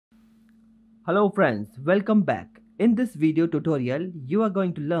Hello friends, welcome back. In this video tutorial, you are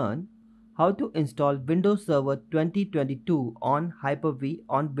going to learn how to install Windows Server 2022 on Hyper-V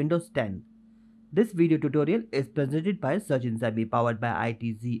on Windows 10. This video tutorial is presented by Sachin.Samy powered by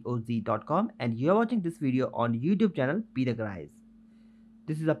itzoz.com and you are watching this video on YouTube channel Peter Guys.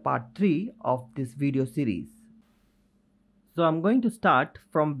 This is a part 3 of this video series. So I'm going to start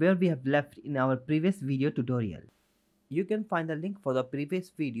from where we have left in our previous video tutorial. You can find the link for the previous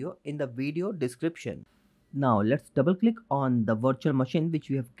video in the video description. Now let's double click on the virtual machine which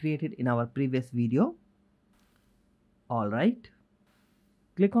we have created in our previous video. Alright.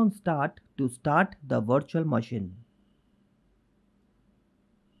 Click on start to start the virtual machine.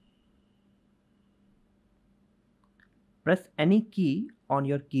 Press any key on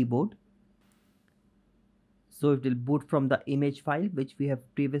your keyboard. So it will boot from the image file which we have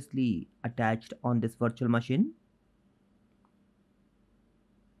previously attached on this virtual machine.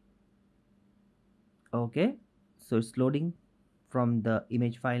 Okay, so it's loading from the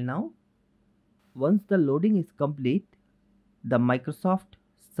image file now. Once the loading is complete, the Microsoft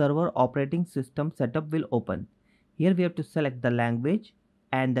Server operating system setup will open. Here we have to select the language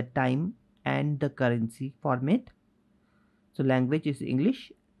and the time and the currency format. So language is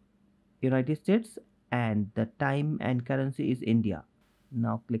English, United States, and the time and currency is India.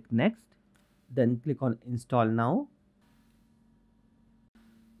 Now click next, then click on install now.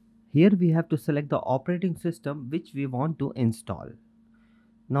 Here we have to select the operating system which we want to install.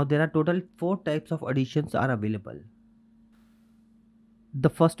 Now there are total 4 types of editions are available. The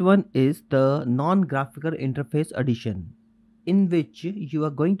first one is the non-graphical interface edition, in which you are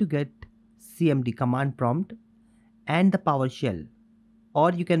going to get CMD command prompt and the PowerShell,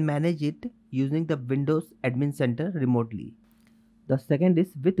 or you can manage it using the Windows Admin Center remotely. The second is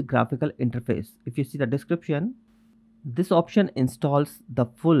with graphical interface. If you see the description, this option installs the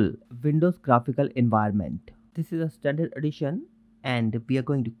full Windows graphical environment. This is a standard edition and we are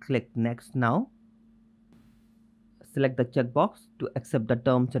going to click next now. Select the checkbox to accept the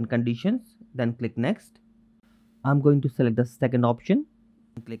terms and conditions, then click next. I'm going to select the second option,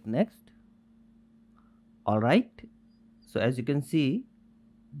 click next. Alright, so as you can see,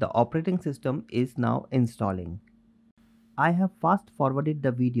 the operating system is now installing. I have fast forwarded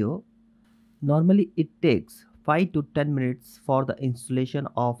the video. Normally it takes 5 to 10 minutes for the installation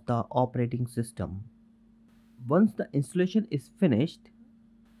of the operating system. Once the installation is finished,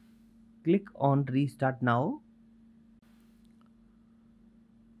 click on restart now.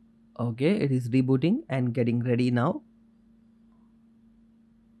 Okay, it is rebooting and getting ready now.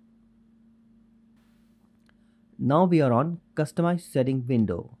 Now we are on customize setting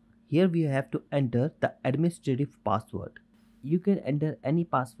window. Here we have to enter the administrative password. You can enter any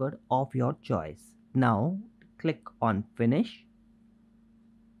password of your choice. Now click on finish.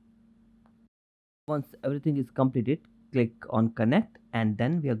 Once everything is completed, click on connect and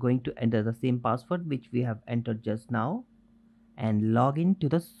then we are going to enter the same password which we have entered just now and log in to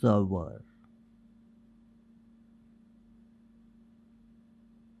the server.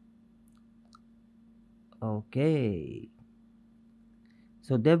 Okay,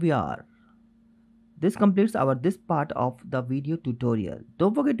 so there we are. This completes this part of the video tutorial.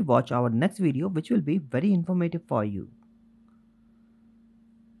 Don't forget to watch our next video which will be very informative for you.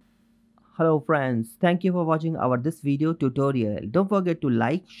 Hello friends, thank you for watching this video tutorial. Don't forget to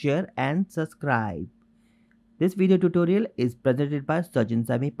like, share and subscribe. This video tutorial is presented by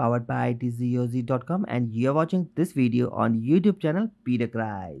Sachin.Samy powered by itzoz.com and you are watching this video on YouTube channel Peter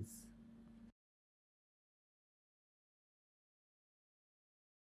Guys.